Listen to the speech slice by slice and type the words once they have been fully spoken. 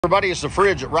Everybody, it's the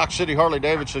Fridge at Rock City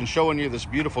Harley-Davidson showing you this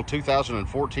beautiful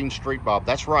 2014 Street Bob.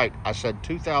 That's right, I said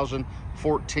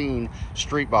 2014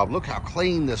 Street Bob. Look how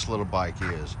clean this little bike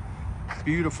is.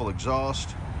 Beautiful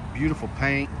exhaust, beautiful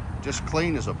paint, just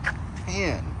clean as a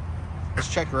pin.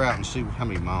 Let's check her out and see how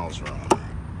many miles are on it.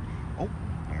 Oh,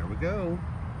 there we go.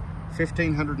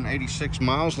 1,586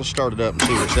 miles. Let's start it up and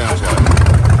see what it sounds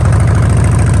like.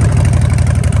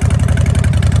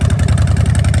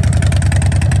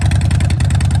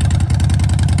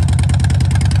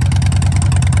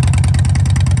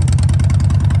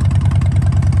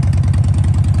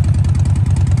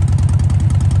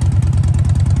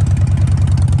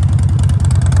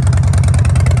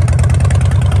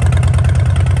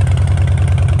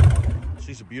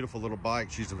 She's a beautiful little bike.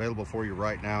 She's available for you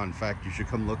right now. In fact, you should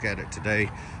come look at it today,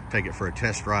 take it for a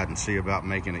test ride and see about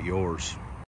making it yours.